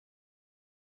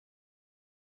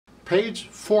Page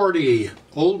 40,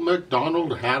 Old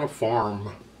MacDonald Had a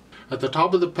Farm. At the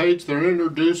top of the page, they're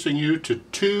introducing you to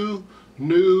two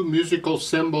new musical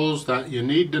symbols that you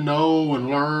need to know and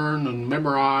learn and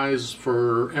memorize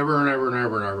forever and ever and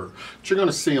ever and ever. But you're going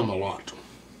to see them a lot.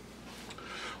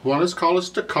 One is called a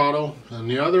staccato,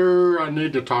 and the other I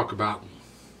need to talk about.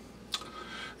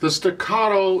 The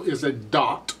staccato is a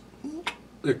dot.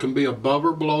 It can be above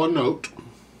or below a note.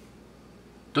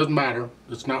 Doesn't matter.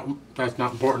 That's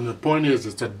not important. The point is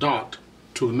it's a dot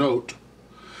to a note.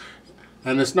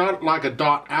 And it's not like a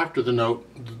dot after the note.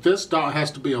 This dot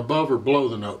has to be above or below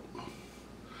the note.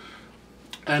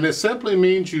 And it simply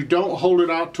means you don't hold it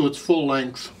out to its full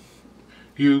length.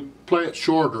 You play it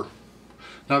shorter.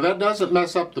 Now that doesn't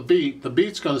mess up the beat. The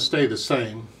beat's going to stay the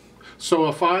same. So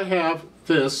if I have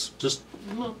this, just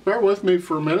bear with me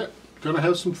for a minute. Going to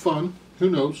have some fun. Who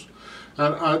knows?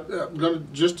 And I'm going to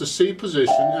just a C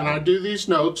position, and I do these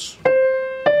notes.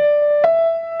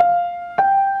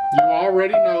 You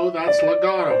already know that's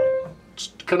legato.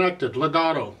 It's connected,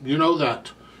 legato. You know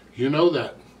that. You know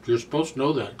that. You're supposed to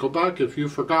know that. Go back, if you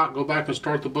forgot, go back and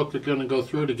start the book again and go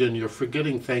through it again. You're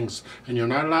forgetting things, and you're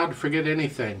not allowed to forget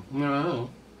anything. No.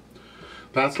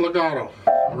 That's legato.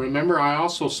 Remember, I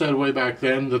also said way back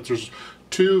then that there's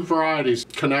two varieties,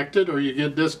 connected or you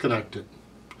get disconnected.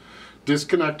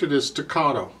 Disconnected is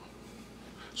staccato.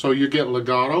 So you get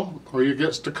legato or you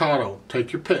get staccato.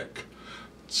 Take your pick.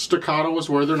 Staccato is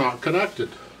where they're not connected.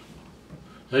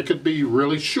 They could be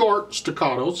really short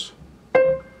staccatos.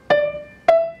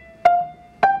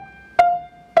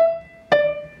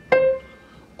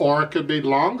 Or it could be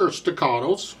longer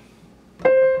staccatos.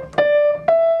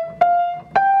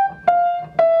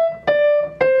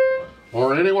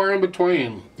 Or anywhere in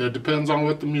between. It depends on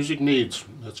what the music needs.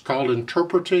 It's called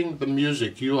interpreting the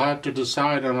music. You'll have to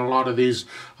decide on a lot of these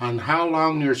on how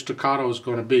long your staccato is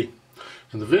going to be.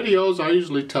 In the videos I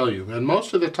usually tell you, and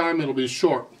most of the time it'll be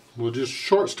short. We'll just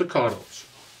short staccatos.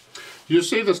 You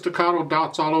see the staccato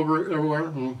dots all over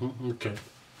everywhere? Okay.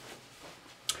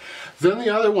 Then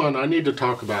the other one I need to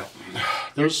talk about.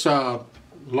 There's a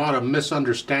lot of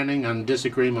misunderstanding and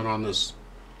disagreement on this,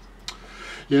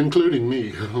 including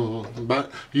me.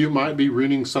 But you might be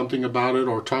reading something about it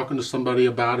or talking to somebody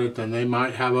about it, and they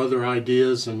might have other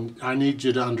ideas, and I need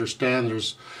you to understand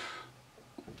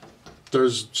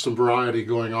there's some variety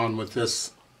going on with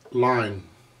this line.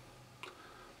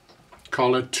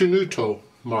 Call it tenuto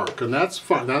mark, and that's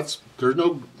fine. There's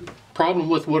no problem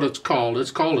with what it's called.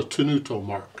 It's called a tenuto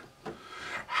mark.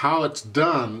 How it's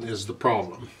done is the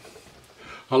problem.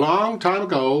 A long time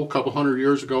ago, a couple hundred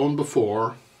years ago and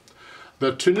before,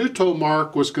 the tenuto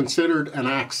mark was considered an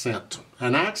accent.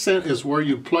 An accent is where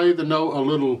you play the note a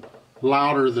little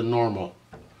louder than normal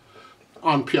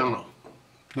on piano.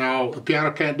 Now, the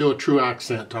piano can't do a true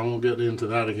accent. I won't get into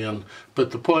that again.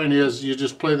 But the point is, you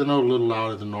just play the note a little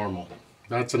louder than normal.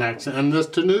 That's an accent. And this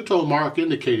tenuto mark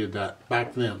indicated that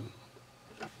back then.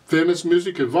 Then as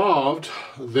music evolved,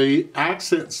 the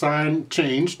accent sign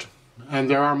changed. And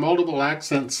there are multiple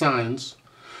accent signs.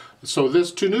 So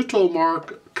this tenuto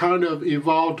mark kind of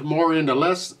evolved more into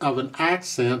less of an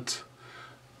accent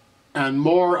and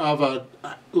more of a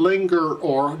linger,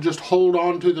 or just hold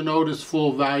on to the note its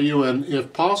full value, and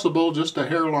if possible just a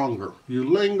hair longer. You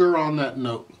linger on that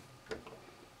note.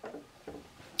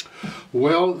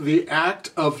 Well, the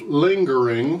act of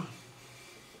lingering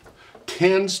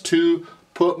tends to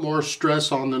put more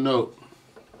stress on the note.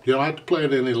 You don't have to play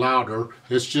it any louder.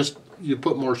 It's just you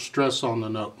put more stress on the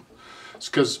note. It's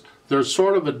because there's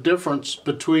sort of a difference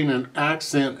between an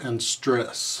accent and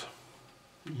stress.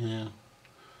 Yeah.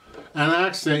 An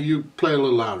accent, you play a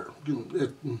little louder.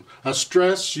 A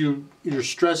stress, you're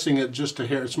stressing it just a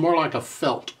hair. It's more like a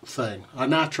felt thing, a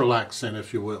natural accent,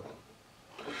 if you will.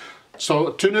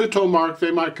 So tenuto mark,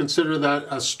 they might consider that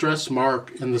a stress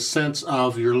mark in the sense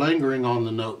of you're lingering on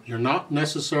the note. You're not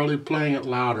necessarily playing it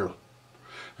louder.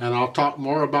 And I'll talk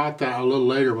more about that a little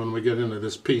later when we get into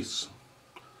this piece.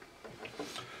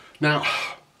 Now,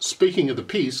 speaking of the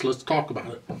piece, let's talk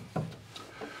about it.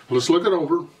 Let's look it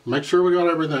over, make sure we got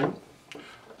everything.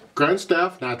 Grand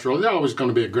staff, naturally, there's always going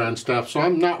to be a grand staff, so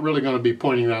I'm not really going to be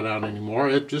pointing that out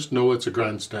anymore. Just know it's a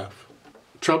grand staff.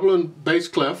 Treble and bass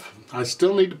clef, I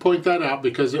still need to point that out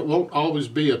because it won't always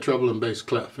be a treble and bass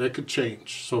clef. It could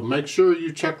change. So make sure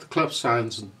you check the clef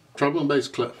signs and treble and bass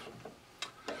clef.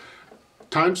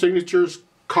 Time signatures,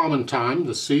 common time,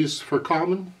 the C's for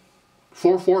common.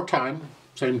 4/4 time,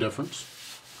 same difference.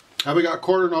 And we got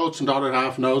quarter notes and dotted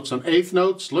half notes and eighth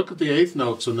notes. Look at the eighth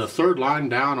notes in the third line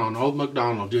down on Old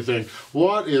MacDonald. You think,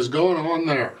 what is going on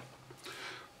there?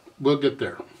 We'll get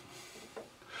there.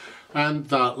 And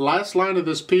the last line of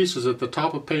this piece is at the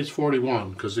top of page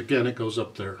 41, because again it goes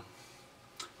up there.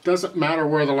 Doesn't matter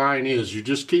where the line is, you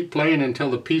just keep playing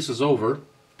until the piece is over.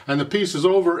 And the piece is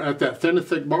over at that thin and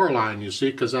thick bar line, you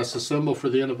see, because that's the symbol for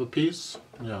the end of a piece.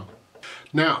 Yeah.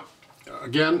 Now,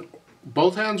 again,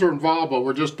 both hands are involved, but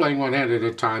we're just playing one hand at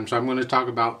a time, so I'm going to talk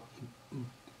about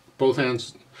both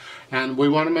hands. And we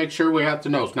want to make sure we have the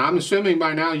notes. Now, I'm assuming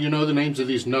by now you know the names of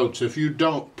these notes. If you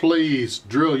don't, please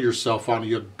drill yourself on it.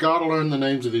 You've got to learn the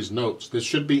names of these notes. This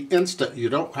should be instant. You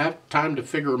don't have time to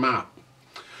figure them out.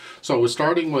 So we're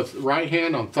starting with right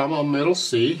hand on thumb on middle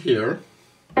C here.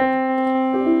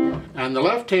 And the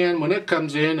left hand, when it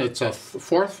comes in, it's a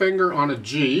fourth finger on a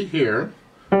G here,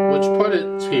 which put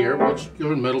it here, which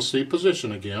you're in middle C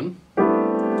position again.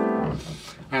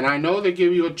 And I know they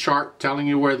give you a chart telling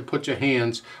you where to put your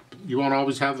hands. You won't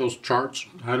always have those charts.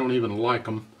 I don't even like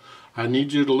them. I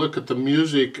need you to look at the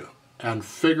music and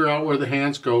figure out where the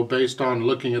hands go based on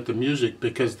looking at the music,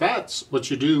 because that's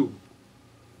what you do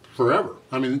forever.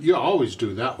 I mean, you always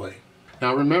do that way.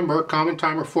 Now remember, common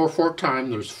timer 4/4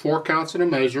 time, there's 4 counts in a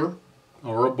measure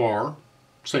or a bar,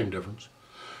 same difference.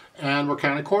 And we're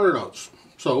counting quarter notes.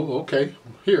 So, okay,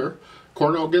 here,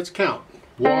 quarter note gets count.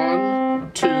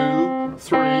 1, 2,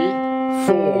 3,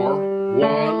 4.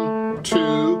 1,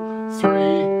 2,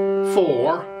 3,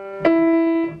 4.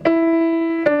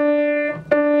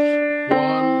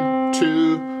 1,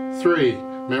 2, 3.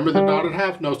 Remember the dotted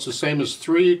half note's the same as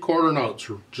 3 quarter notes.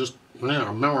 Just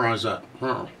memorize that.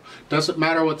 Doesn't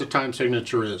matter what the time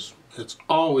signature is. It's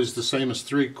always the same as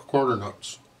 3 quarter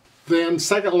notes. Then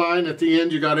second line at the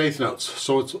end you got eighth notes.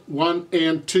 So it's 1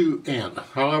 and 2 and.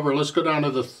 However, let's go down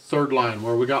to the third line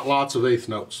where we got lots of eighth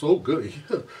notes. Oh goody.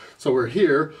 So we're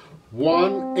here,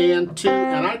 1 and 2,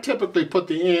 and I typically put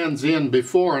the ands in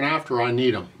before and after I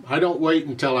need them. I don't wait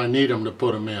until I need them to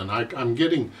put them in. I'm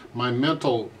getting my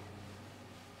mental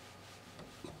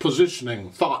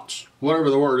positioning, thoughts, whatever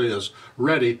the word is,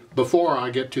 ready before I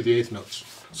get to the eighth notes.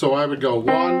 So I would go 1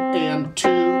 and 2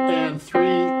 and 3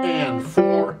 and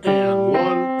 4 and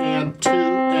 1 and 2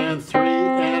 and 3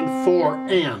 and 4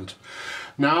 and.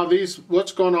 Now these,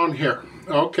 what's going on here?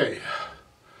 Okay,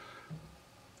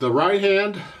 the right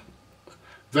hand,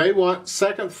 they want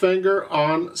second finger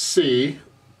on C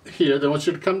here. They want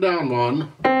you to come down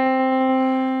 1,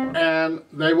 and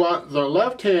they want the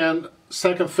left hand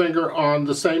second finger on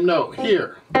the same note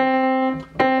here.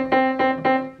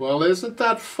 Well, isn't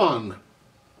that fun?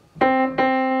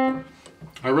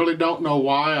 I really don't know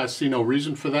why. I see no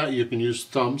reason for that. You can use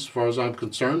thumbs as far as I'm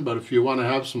concerned, but if you want to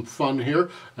have some fun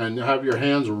here and have your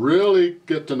hands really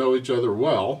get to know each other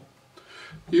well,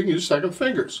 you can use second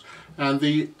fingers. And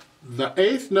the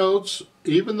eighth notes,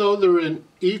 even though they're in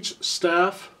each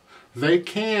staff, they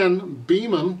can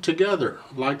beam them together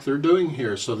like they're doing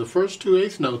here. So the first 2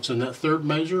 eighth notes in that third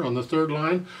measure on the third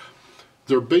line,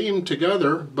 they're beamed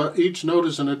together, but each note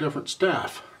is in a different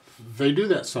staff. They do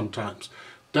that sometimes.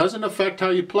 Doesn't affect how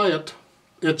you play it.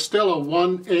 It's still a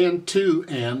 1 and 2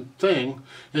 and thing.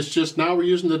 It's just now we're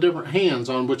using the different hands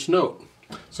on which note.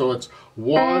 So it's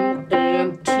 1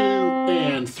 and 2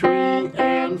 and 3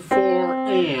 and 4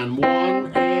 and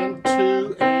 1 and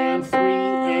 2 and 3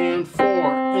 and 4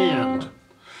 and.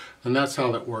 And that's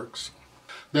how that works.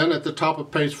 Then at the top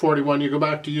of page 41 you go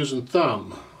back to using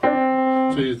thumb.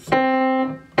 So you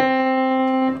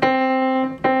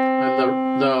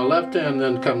the left hand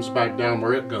then comes back down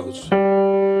where it goes.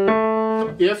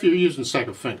 If you're using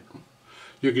second finger,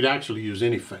 you could actually use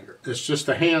any finger. It's just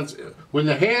the hands. When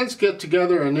the hands get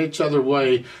together in each other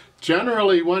way,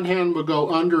 generally one hand will go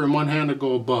under and one hand will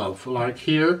go above. Like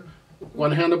here,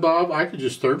 one hand above, I could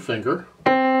use third finger.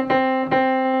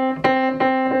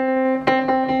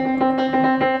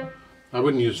 I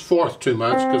wouldn't use fourth too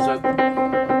much because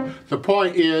the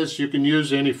point is you can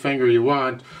use any finger you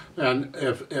want, and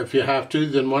if you have to,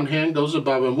 then one hand goes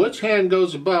above. And which hand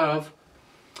goes above?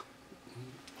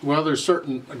 Well, there's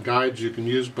certain guides you can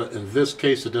use, but in this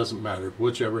case it doesn't matter,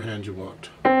 whichever hand you want.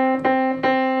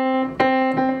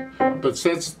 But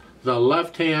since the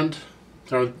left hand,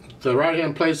 or the right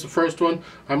hand plays the first one,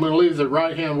 I'm going to leave the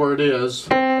right hand where it is,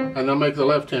 and I'll make the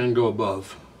left hand go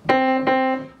above.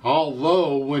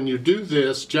 Although when you do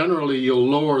this, generally you'll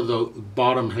lower the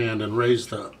bottom hand and raise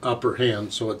the upper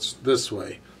hand, so it's this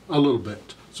way a little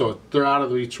bit. So they're out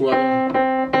of each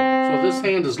other. So this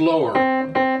hand is lower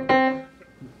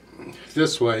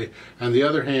this way, and the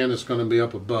other hand is going to be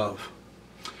up above.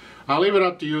 I'll leave it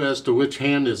up to you as to which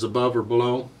hand is above or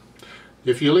below.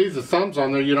 If you leave the thumbs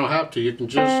on there, you don't have to. You can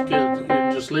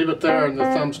just leave it there, and the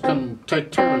thumbs can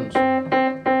take turns.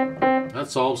 That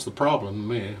solves the problem to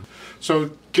me.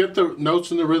 So get the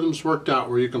notes and the rhythms worked out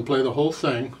where you can play the whole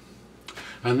thing.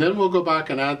 And then we'll go back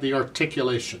and add the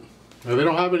articulation. Now they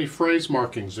don't have any phrase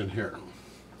markings in here.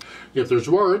 If there's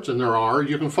words, and there are,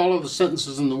 you can follow the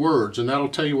sentences in the words, and that'll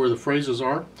tell you where the phrases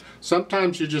are.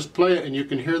 Sometimes you just play it and you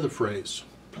can hear the phrase.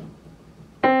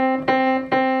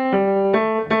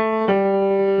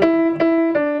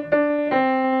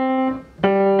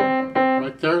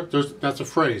 Right there, that's a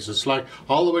phrase. It's like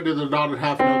all the way to the dotted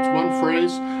half notes, one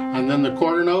phrase, and then the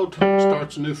quarter note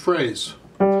starts a new phrase.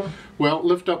 Well,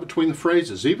 lift up between the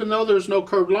phrases. Even though there's no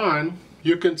curved line,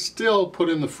 you can still put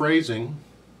in the phrasing.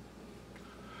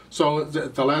 So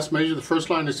the last measure, the first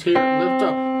line is here, lift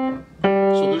up.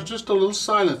 So there's just a little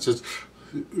silence as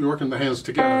you're working the hands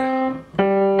together.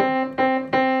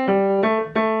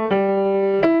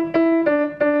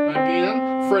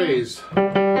 Again, phrase.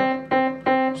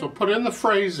 So put in the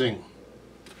phrasing.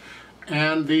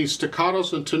 And the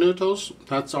staccatos and tenutos,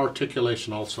 that's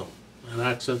articulation also, and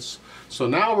accents. So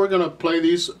now we're going to play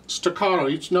these staccato.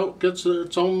 Each note gets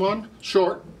its own one,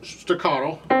 short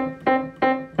staccato.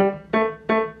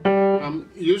 I'm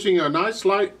using a nice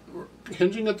light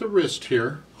hinging at the wrist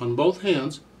here on both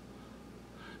hands.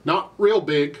 Not real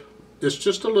big, it's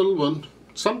just a little one.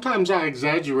 Sometimes I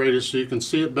exaggerate it so you can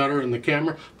see it better in the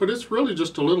camera, but it's really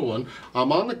just a little one.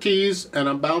 I'm on the keys and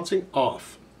I'm bouncing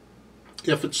off,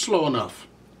 if it's slow enough.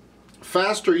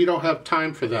 Faster, you don't have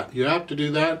time for that. You have to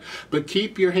do that, but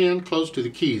keep your hand close to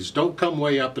the keys. Don't come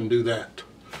way up and do that.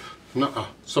 Nuh-uh.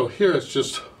 So here it's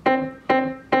just... And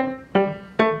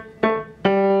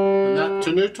that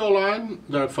tenuto line,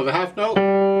 for the half note,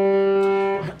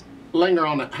 linger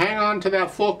on it. Hang on to that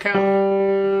full count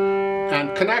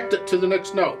and connect it to the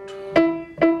next note.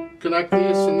 Connect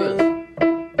this and this.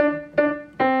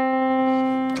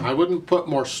 I wouldn't put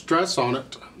more stress on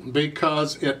it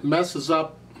because it messes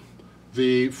up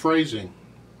the phrasing,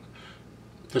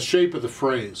 the shape of the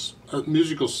phrase, a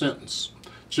musical sentence.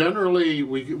 Generally,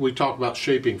 we talk about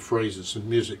shaping phrases in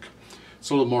music. It's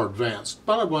a little more advanced,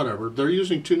 but whatever. They're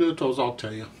using tenutos, I'll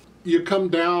tell you. You come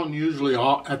down usually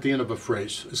at the end of a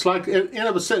phrase. It's like at the end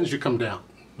of a sentence you come down.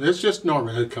 It's just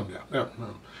normal to come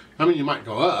down. I mean, you might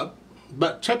go up,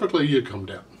 but typically you come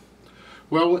down.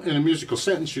 Well, in a musical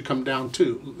sentence you come down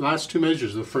too. Last two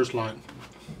measures of the first line.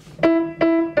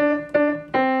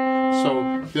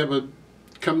 So that would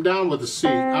come down with a C.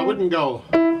 I wouldn't go...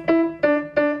 I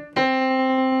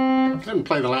didn't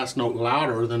play the last note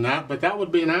louder than that, but that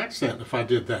would be an accent if I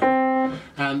did that.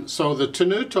 And so the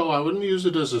tenuto, I wouldn't use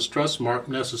it as a stress mark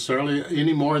necessarily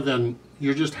any more than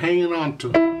you're just hanging on to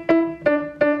it.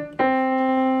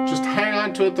 Just hang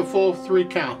on to it the full 3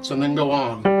 counts and then go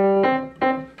on.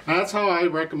 That's how I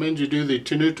recommend you do the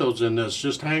tenutos in this.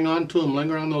 Just hang on to them,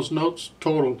 linger on those notes,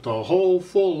 total, the whole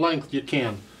full length you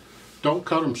can. Don't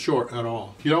cut them short at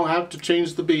all. You don't have to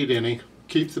change the beat any.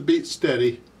 Keep the beat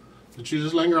steady. But you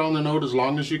just linger on the note as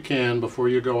long as you can before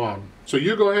you go on. So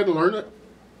you go ahead and learn it.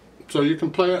 So you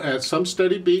can play it at some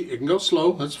steady beat. You can go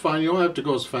slow, that's fine. You don't have to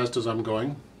go as fast as I'm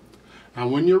going. And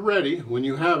when you're ready, when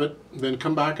you have it, then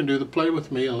come back and do the play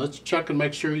with me and let's check and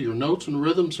make sure your notes and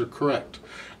rhythms are correct.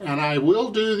 And I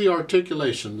will do the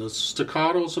articulation, the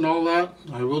staccatos and all that,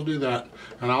 I will do that.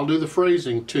 And I'll do the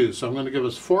phrasing too. So I'm going to give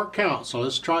us 4 counts, so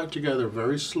let's try it together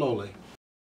very slowly.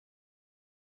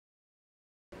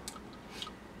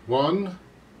 1,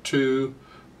 2,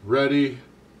 ready,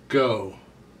 go.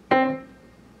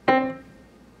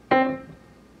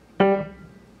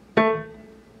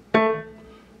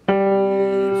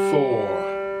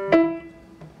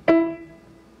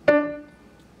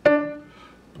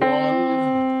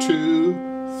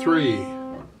 3.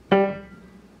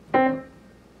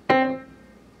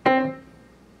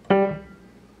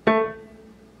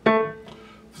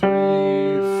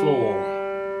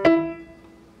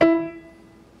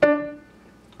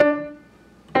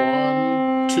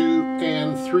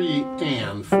 3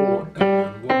 and 4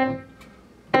 and 1,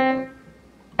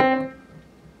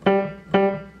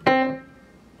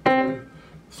 2,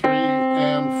 3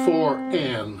 and 4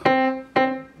 and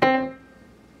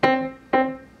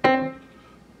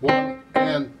 1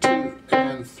 and 2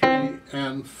 and 3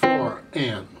 and 4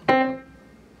 and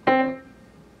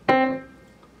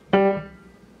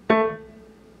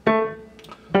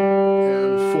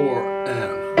 4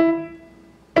 and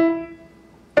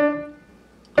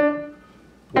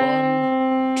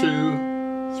 1,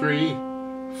 2, 3,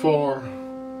 4